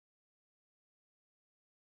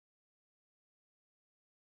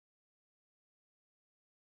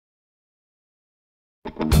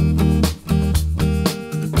Well,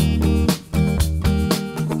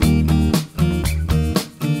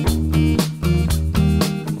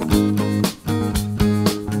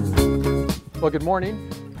 good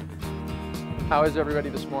morning. How is everybody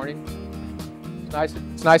this morning?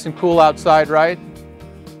 It's nice and cool outside, right?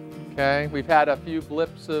 Okay, we've had a few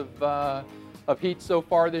blips of heat so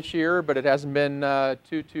far this year, but it hasn't been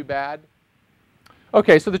too bad.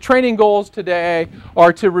 Okay, so the training goals today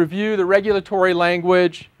are to review the regulatory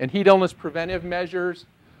language and heat illness preventive measures.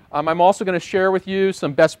 I'm also going to share with you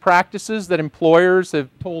some best practices that employers have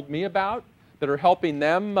told me about that are helping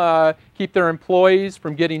them keep their employees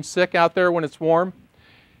from getting sick out there when it's warm.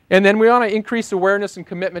 And then we want to increase awareness and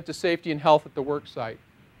commitment to safety and health at the work site.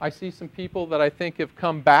 I see some people that I think have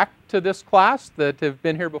come back to this class that have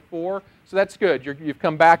been here before, so that's good. You've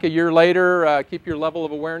come back a year later, keep your level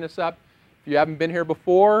of awareness up. If you haven't been here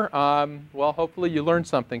before, well, hopefully you learned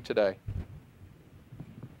something today.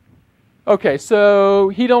 Okay, so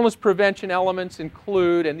heat illness prevention elements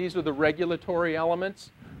include, and these are the regulatory elements,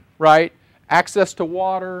 right? Access to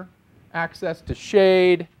water, access to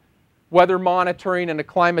shade, weather monitoring and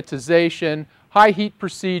acclimatization, high heat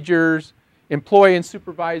procedures, employee and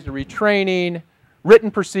supervisory training, written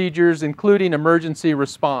procedures including emergency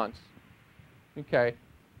response. Okay,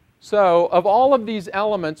 so of all of these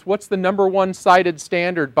elements, what's the #1 cited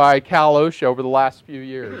standard by Cal OSHA over the last few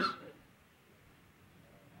years?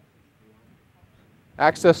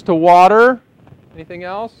 Access to water. Anything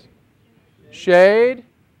else? Shade?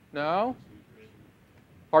 No?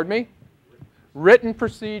 Pardon me? Written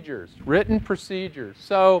procedures. Written procedures.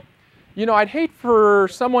 So, you know, I'd hate for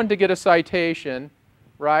someone to get a citation,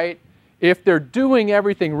 right, if they're doing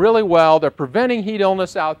everything really well, they're preventing heat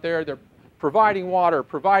illness out there, they're providing water,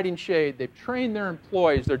 providing shade, they've trained their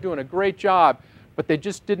employees, they're doing a great job, but they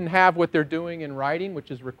just didn't have what they're doing in writing, which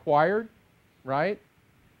is required, right?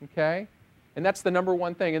 Okay? And that's the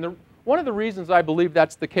 #1 thing. And one of the reasons I believe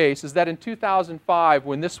that's the case is that in 2005,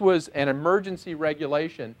 when this was an emergency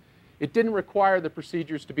regulation, it didn't require the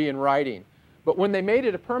procedures to be in writing. But when they made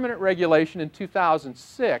it a permanent regulation in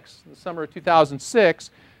 2006, in the summer of 2006,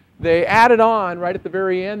 they added on right at the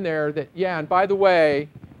very end there that, yeah, and by the way,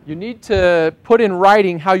 you need to put in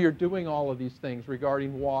writing how you're doing all of these things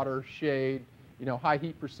regarding water, shade, you know, high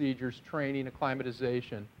heat procedures, training,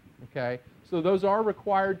 acclimatization, okay? So those are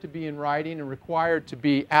required to be in writing and required to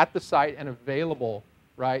be at the site and available,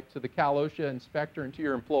 right, to the Cal OSHA inspector and to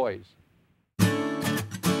your employees.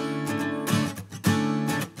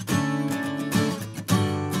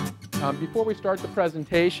 Before we start the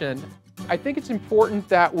presentation, I think it's important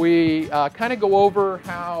that we kind of go over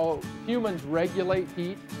how humans regulate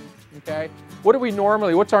heat, okay?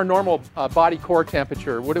 What's our normal body core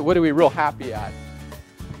temperature? What are we real happy at?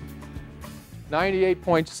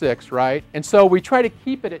 98.6, right? And so we try to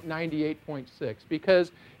keep it at 98.6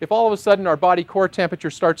 because if all of a sudden our body core temperature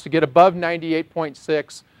starts to get above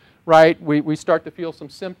 98.6, right, we start to feel some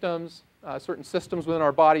symptoms. Certain systems within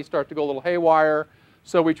our body start to go a little haywire.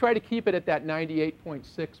 So we try to keep it at that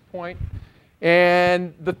 98.6 point.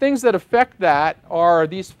 And the things that affect that are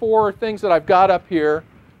these 4 things that I've got up here,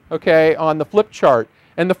 okay, on the flip chart.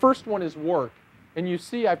 And the first one is work. And you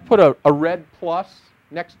see I've put a red plus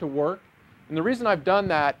next to work. And the reason I've done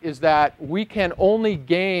that is that we can only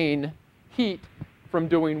gain heat from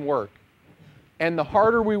doing work. And the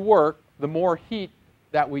harder we work, the more heat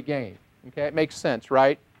that we gain. Okay, it makes sense,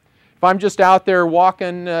 right? If I'm just out there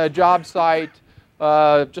walking a job site,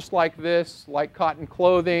 just like this, like cotton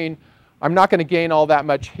clothing, I'm not going to gain all that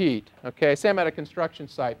much heat. Okay, say I'm at a construction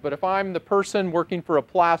site, but if I'm the person working for a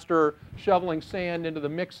plaster, shoveling sand into the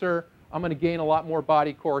mixer, I'm going to gain a lot more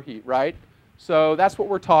body core heat, right? So that's what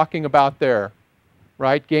we're talking about there,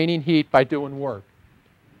 right? Gaining heat by doing work.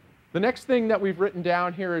 The next thing that we've written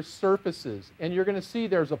down here is surfaces, and you're going to see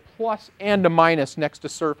there's a plus and a minus next to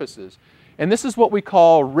surfaces. And this is what we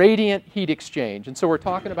call radiant heat exchange. And so we're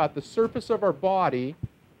talking about the surface of our body,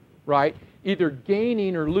 right, either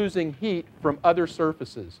gaining or losing heat from other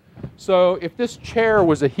surfaces. So if this chair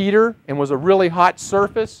was a heater and was a really hot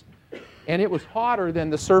surface, and it was hotter than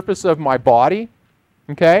the surface of my body,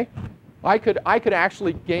 okay, I could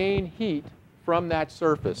actually gain heat from that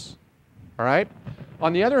surface, all right?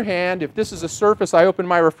 On the other hand, if this is a surface, I open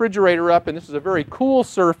my refrigerator up and this is a very cool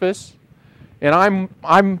surface, and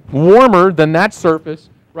I'm warmer than that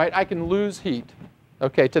surface, right? I can lose heat,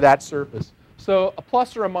 okay, to that surface. So a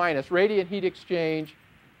plus or a minus, radiant heat exchange,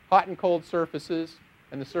 hot and cold surfaces,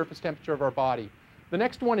 and the surface temperature of our body. The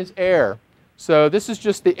next one is air. So this is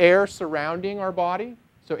just the air surrounding our body,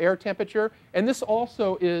 so air temperature. And this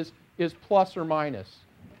also is plus or minus,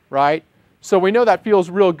 right? So we know that feels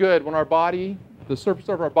real good when our body, the surface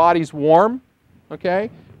of our body's warm, okay,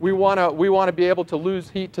 we want to be able to lose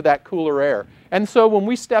heat to that cooler air. And so when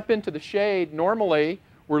we step into the shade, normally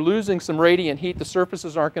we're losing some radiant heat. The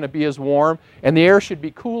surfaces aren't going to be as warm, and the air should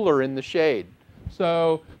be cooler in the shade.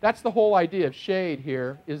 So that's the whole idea of shade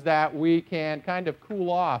here, is that we can kind of cool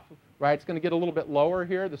off, right? It's going to get a little bit lower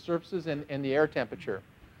here, the surfaces and the air temperature.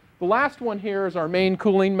 The last one here is our main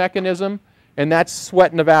cooling mechanism, and that's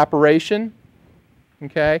sweat and evaporation.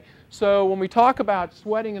 Okay? So when we talk about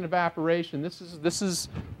sweating and evaporation, this is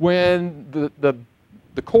when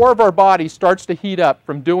the core of our body starts to heat up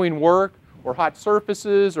from doing work or hot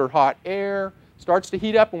surfaces or hot air. Starts to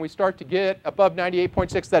heat up when we start to get above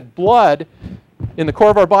 98.6. That blood in the core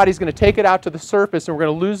of our body is going to take it out to the surface, and we're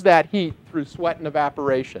going to lose that heat through sweat and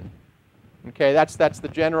evaporation. Okay, that's the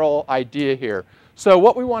general idea here. So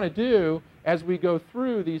what we want to do as we go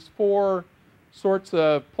through these four sorts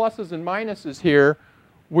of pluses and minuses here,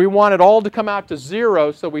 we want it all to come out to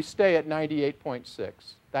 0 so we stay at 98.6.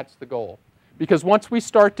 That's the goal. Because once we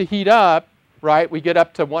start to heat up, right, we get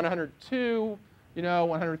up to 102,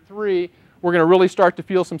 103, we're going to really start to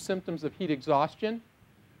feel some symptoms of heat exhaustion.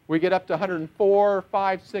 We get up to 104,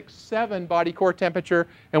 5, 6, 7 body core temperature,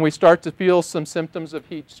 and we start to feel some symptoms of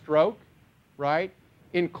heat stroke, right?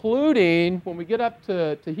 Including, when we get up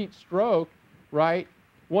to heat stroke, right,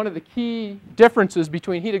 one of the key differences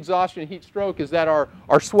between heat exhaustion and heat stroke is that our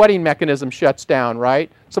sweating mechanism shuts down, right?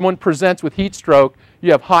 Someone presents with heat stroke,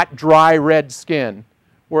 you have hot, dry, red skin.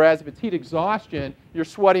 Whereas if it's heat exhaustion, you're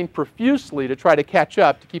sweating profusely to try to catch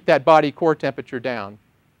up to keep that body core temperature down.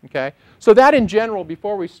 Okay? So that in general,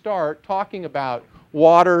 before we start talking about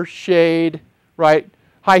water, shade, right,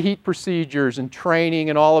 high heat procedures and training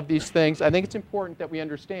and all of these things, I think it's important that we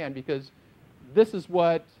understand, because this is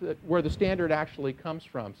where the standard actually comes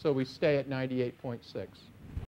from. So we stay at 98.6.